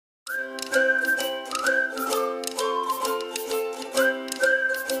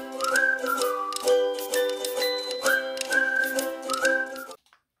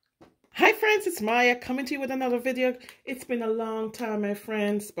it's Maya coming to you with another video. It's been a long time, my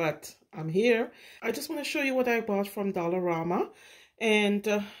friends, but I'm here. I just want to show you what I bought from Dollarama,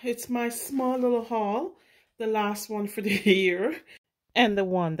 and it's my small little haul, the last one for the year, and the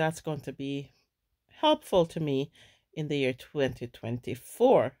one that's going to be helpful to me in the year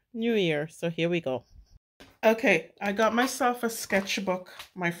 2024, New Year. So here we go. Okay, I got myself a sketchbook,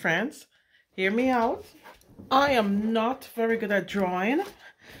 my friends. Hear me out. I am not very good at drawing,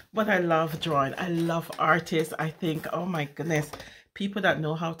 but I love drawing. I love artists. I think, oh my goodness, people that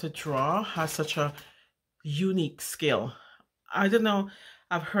know how to draw have such a unique skill. I don't know.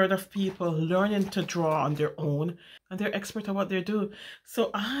 I've heard of people learning to draw on their own, and they're expert at what they do. So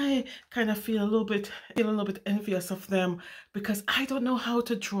I kind of feel a little bit envious of them because I don't know how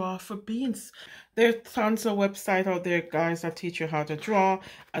to draw for beans. There are tons of websites out there, guys, that teach you how to draw,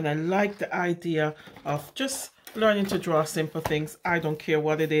 and I like the idea of just learning to draw simple things. I don't care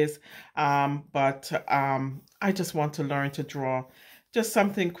what it is, but I just want to learn to draw just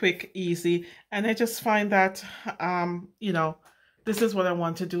something quick, easy, and I just find that you know, this is what I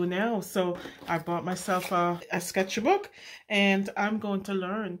want to do now. So I bought myself a sketchbook, and I'm going to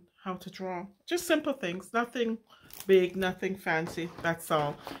learn how to draw just simple things, nothing big, nothing fancy. That's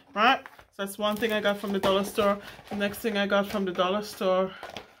all, right? So that's one thing I got from the dollar store. The next thing I got from the dollar store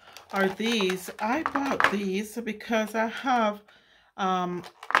are these. I bought these because I have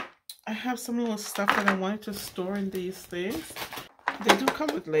some little stuff that I wanted to store in these things. They do come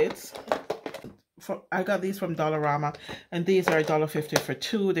with lids. I got these from Dollarama, and these are $1.50 for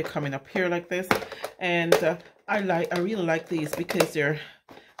two. They come in a pair like this, and I really like these because they're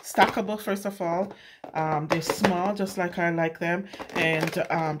stackable. First of all, they're small, just like I like them, and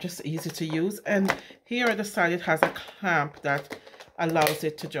just easy to use. And here at the side, it has a clamp that allows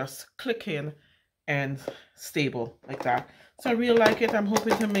it to just click in and stable like that. So I really like it. I'm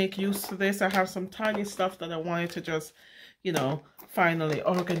hoping to make use of this. I have some tiny stuff that I wanted to just, you know, finally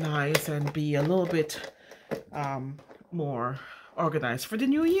organize and be a little bit more organized for the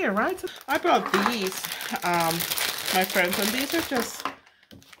new year, right? I brought these, my friends, and these are just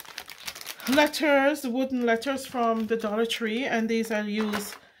letters, wooden letters from the Dollar Tree, and these I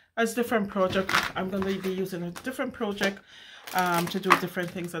use as different projects. I'm going to be using a different project to do different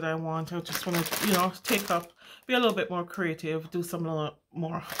things that I want. I just want to, you know, be a little bit more creative, do some little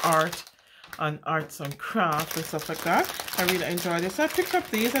more art and arts and crafts and stuff like that. I really enjoy this. I picked up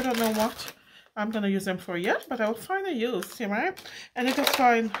these. I don't know what I'm going to use them for yet, but I'll find a use, right? And I just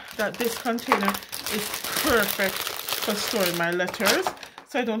find that this container is perfect for storing my letters,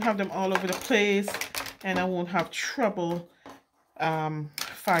 so I don't have them all over the place, and I won't have trouble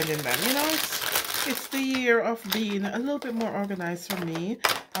finding them. You know, it's the year of being a little bit more organized for me.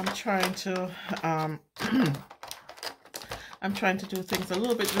 I'm trying to do things a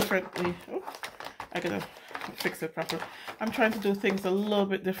little bit differently. Oh, I gotta fix it properly. I'm trying to do things a little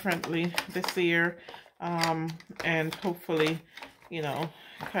bit differently this year, and hopefully, you know,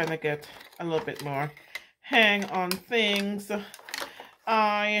 kind of get a little bit more hang on things.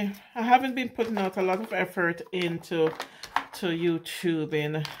 I haven't been putting out a lot of effort into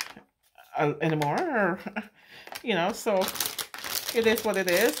YouTubing anymore, you know, so it is what it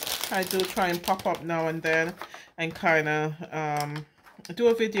is. I do try and pop up now and then and kind of do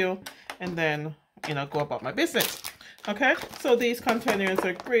a video and then, you know, go about my business. Okay, so these containers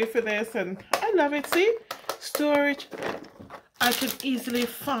are great for this, and I love it. See, storage. I can easily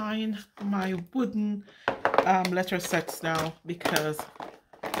find my wooden letter sets now because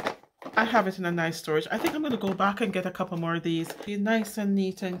I have it in a nice storage. I think I'm going to go back and get a couple more of these. Be nice and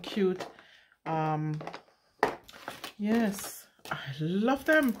neat and cute. Yes, I love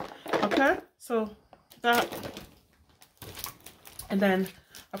them. Okay, so that, and then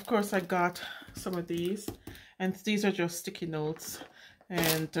of course I got some of these, and these are just sticky notes,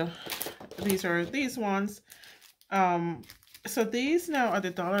 and these are these ones. So these now are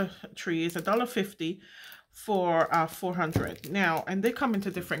the Dollar Tree. It's $1.50 for 400 now, and they come into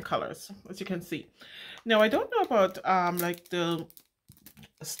different colors, as you can see. Now I don't know about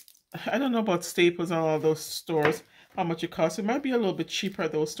I don't know about Staples and all those stores, how much it costs. It might be a little bit cheaper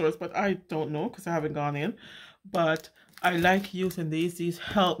at those stores, but I don't know because I haven't gone in. But I like using these. These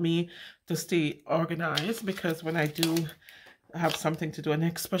help me to stay organized, because when I do have something to do, and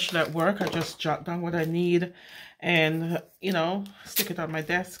especially at work, I just jot down what I need and, you know, stick it on my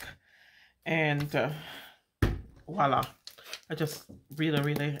desk, and voila. I just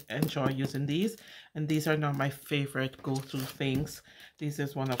really enjoy using these, and these are now my favorite go-to things. This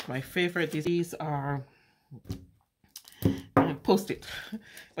is one of my favorite. These are Post-it,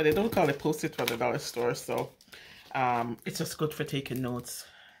 but they don't call it Post-it for the dollar store, so it's just good for taking notes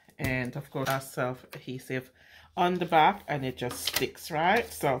and of course self-adhesive on the back, and it just sticks,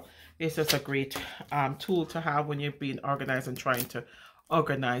 right? So it's just a great tool to have when you're being organized and trying to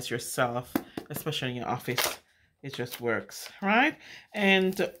organize yourself, especially in your office. It just works, right?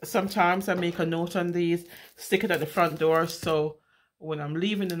 And sometimes I make a note on these, stick it at the front door, so when I'm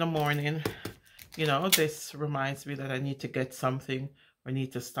leaving in the morning, you know, this reminds me that I need to get something or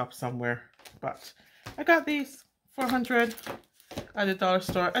need to stop somewhere. But I got these 400 at the dollar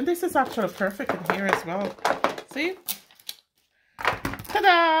store, and this is actually perfect in here as well. See?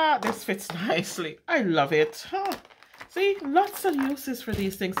 Ta-da! This fits nicely. I love it. Huh. See, lots of uses for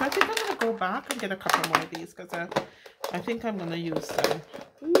these things. I think I'm going to go back and get a couple more of these because I think I'm going to use them.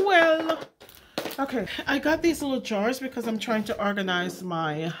 Well, okay. I got these little jars because I'm trying to organize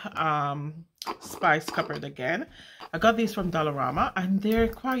my spice cupboard again. I got these from Dollarama, and they're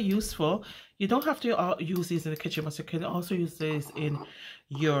quite useful. You don't have to use these in the kitchen, but you can also use these in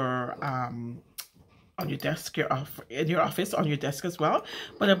your on your desk, in your office, on your desk as well.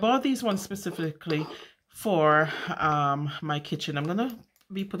 But I bought these ones specifically for my kitchen. I'm gonna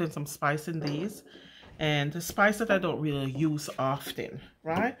be putting some spice in these, and the spice that I don't really use often,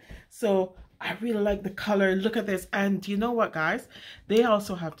 right? So I really like the color. Look at this. And you know what, guys, they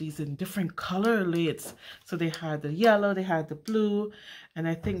also have these in different color lids. So they had the yellow, they had the blue, and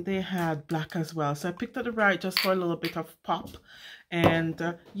I think they had black as well. So I picked up the right just for a little bit of pop.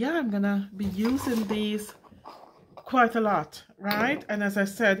 And yeah, I'm gonna be using these quite a lot, right? And as I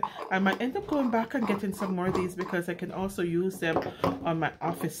said, I might end up going back and getting some more of these because I can also use them on my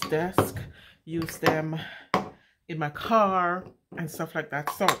office desk, use them in my car and stuff like that.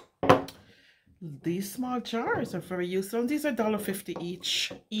 So these small jars are very useful, and these are $1.50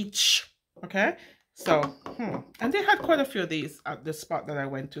 each. Okay, so and they had quite a few of these at the spot that I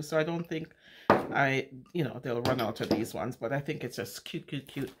went to, so I don't think they'll run out of these ones, but I think it's just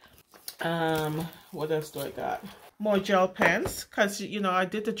cute. What else do I got? More gel pens, because I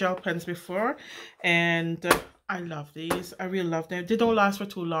did the gel pens before, and I love these. I really love them. They don't last for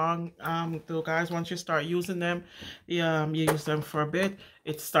too long, though, guys. Once you start using them, you use them for a bit,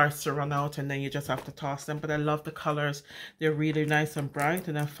 it starts to run out, and then you just have to toss them. But I love the colors. They're really nice and bright,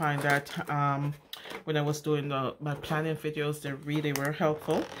 and I find that when I was doing my planning videos, they really were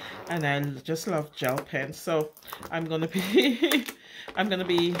helpful, and I just love gel pens. So I'm gonna be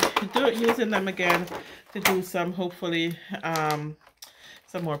using them again to do some, hopefully,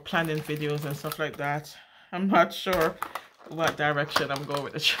 some more planning videos and stuff like that. I'm not sure what direction I'm going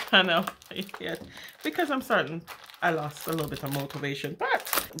with the channel yet, because I'm certain I lost a little bit of motivation.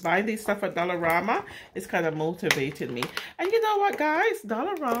 But buying these stuff at Dollarama is kind of motivating me. And you know what, guys?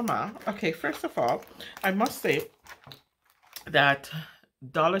 Dollarama, okay, first of all, I must say that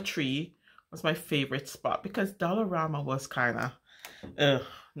Dollar Tree was my favorite spot, because Dollarama was kind of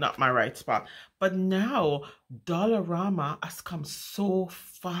not my right spot. But now Dollarama has come so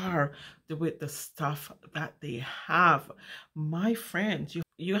far with the stuff that they have. My friends,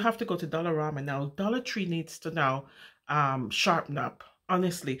 you have to go to Dollarama now. Dollar Tree needs to now sharpen up.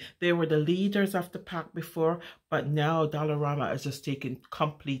 Honestly, they were the leaders of the pack before, but now Dollarama is just taking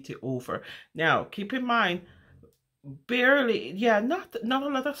completely over. Now, keep in mind, barely, not a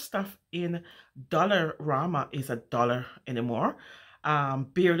lot of stuff in Dollarama is $1 anymore.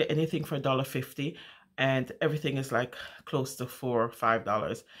 Barely anything for $1.50, and everything is like close to $4 or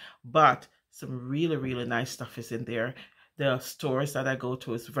 $5. But some really nice stuff is in there. The stores that I go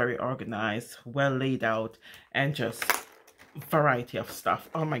to is very organized, well laid out, and just variety of stuff.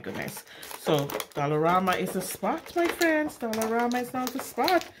 Oh my goodness. So Dollarama is the spot, my friends. Dollarama is now the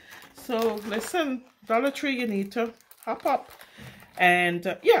spot. So listen, Dollar Tree, you need to hop up.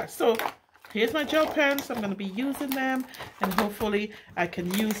 And yeah, so here's my gel pens. I'm going to be using them, and hopefully I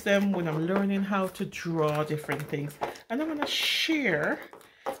can use them when I'm learning how to draw different things. And I'm going to share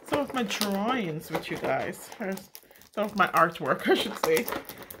some of my drawings with you guys, or some of my artwork, I should say.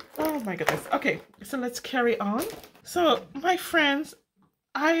 Oh my goodness. Okay, so let's carry on. So my friends,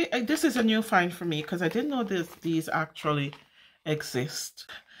 this is a new find for me, because I didn't know these actually exist.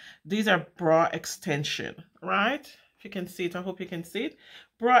 These are bra extension, right? If you can see it, I hope you can see it.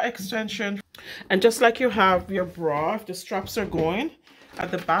 Bra extension. And just like you have your bra, if the straps are going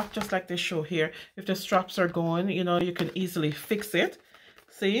at the back, just like they show here, if the straps are going, you can easily fix it.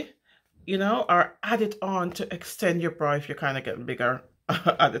 See? Or add it on to extend your bra if you're kind of getting bigger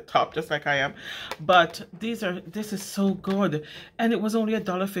at the top, just like I am. But this is so good, and it was only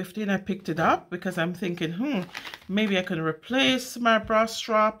 $1.50, and I picked it up because I'm thinking, maybe I can replace my bra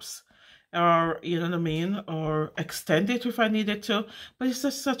straps, or you know what I mean, or extend it if I needed to. But it's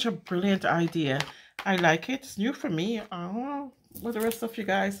just such a brilliant idea, I like it. It's new for me. I don't know what the rest of you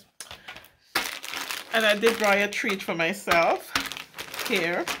guys. And I did buy a treat for myself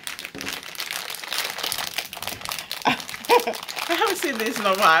here. I haven't seen this in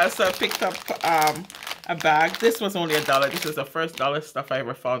a while, so I picked up a bag. This was only $1. This is the first dollar stuff I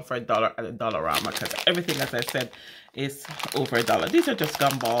ever found for $1 at a Dollarama, because everything, as I said, is over $1. These are just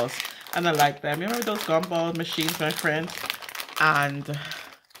gumballs, and I like them. You remember those gumball machines, my friend? And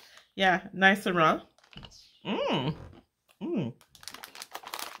yeah, nice and round.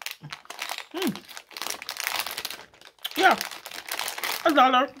 Yeah,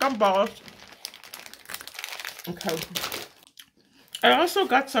 $1 gumballs. Okay. I also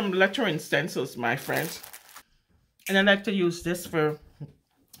got some lettering stencils, my friends, and I like to use this for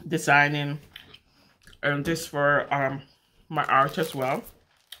designing and this for my art as well.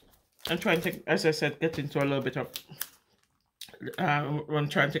 I'm trying to, as I said, get into a little bit of I'm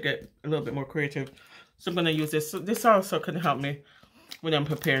trying to get a little bit more creative, so I'm going to use this. So this also can help me when I'm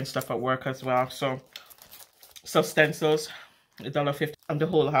preparing stuff at work as well. So stencils, $1.50, and the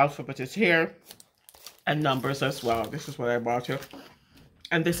whole alphabet is here, and numbers as well. This is what I bought you.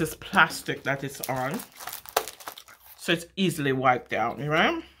 And this is plastic that it's on, so it's easily wiped down,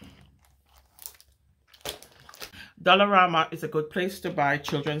 right? Dollarama is a good place to buy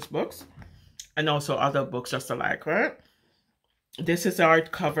children's books and also other books just alike, right? This is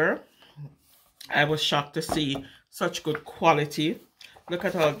art cover. I was shocked to see such good quality. Look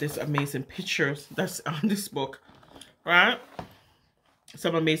at all of these amazing pictures that's on this book, right?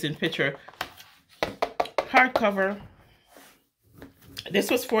 Some amazing picture. Hardcover.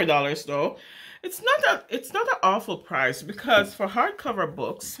 This was $4 though. It's not an awful price, because for hardcover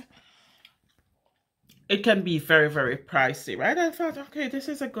books it can be very, very pricey, right? I thought, okay, this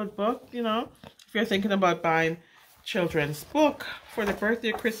is a good book, you know, if you're thinking about buying children's book for the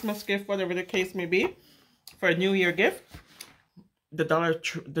birthday, Christmas gift, whatever the case may be, for a New Year gift. The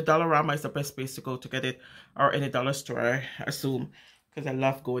Dollarama is the best place to go to get it, or any dollar store, I assume, because I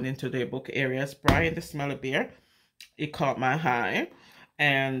love going into their book areas. Brian the Smelly Bear, it caught my eye,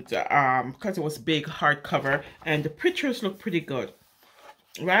 and because it was big hardcover, and the pictures look pretty good,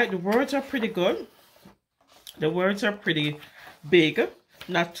 right? The words are pretty good. The words are pretty big,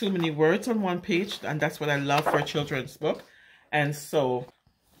 not too many words on one page, and that's what I love for a children's book. And so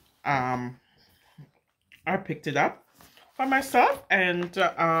I picked it up for myself, and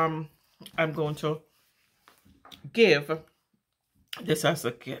I'm going to give this as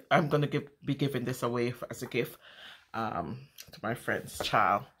a gift. I'm going to be giving this away as a gift to my friend's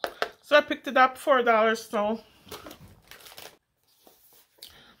child. So I picked it up for $4. So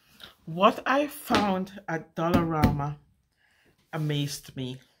what I found at Dollarama amazed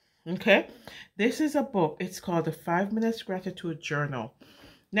me. Okay, this is a book. It's called the 5 Minutes Gratitude Journal.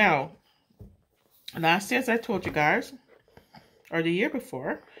 Now, last year, as I told you guys, or the year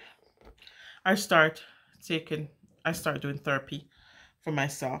before, I started doing therapy for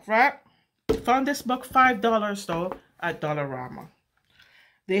myself, right? Found this book $5 though at Dollarama.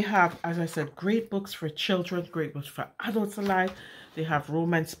 They have, as I said, great books for children, great books for adults alike. They have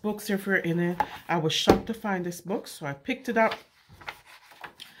romance books if you're in it. I was shocked to find this book, so I picked it up.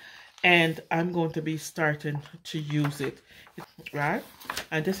 And I'm going to be starting to use it, right?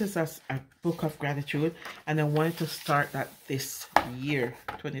 And this is a book of gratitude. And I wanted to start that this year,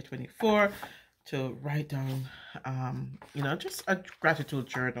 2024, to write down, you know, just a gratitude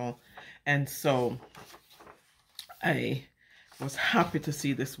journal. And so I was happy to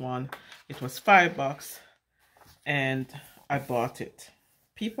see this one. It was $5 and I bought it.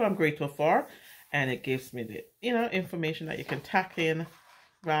 People I'm grateful for, and it gives me the, you know, information that you can tack in,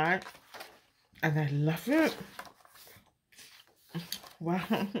 right? And I love it.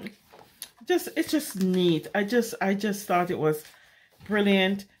 Wow. It's just neat. I just thought it was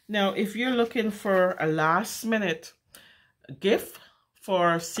brilliant. Now, if you're looking for a last minute gift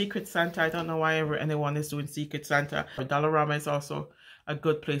for Secret Santa, I don't know why anyone is doing Secret Santa. Dollarama is also a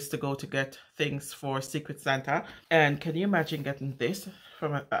good place to go to get things for Secret Santa. And can you imagine getting this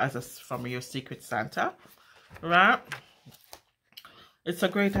from your Secret Santa, right? It's a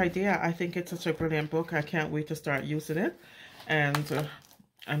great idea. I think it's such a brilliant book. I can't wait to start using it. And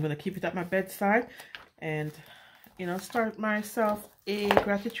I'm going to keep it at my bedside and, you know, start myself a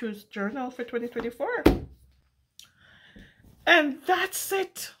gratitude journal for 2024. And that's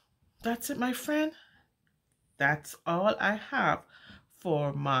it. That's it, my friend. That's all I have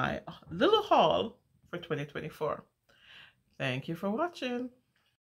for my little haul for 2024. Thank you for watching.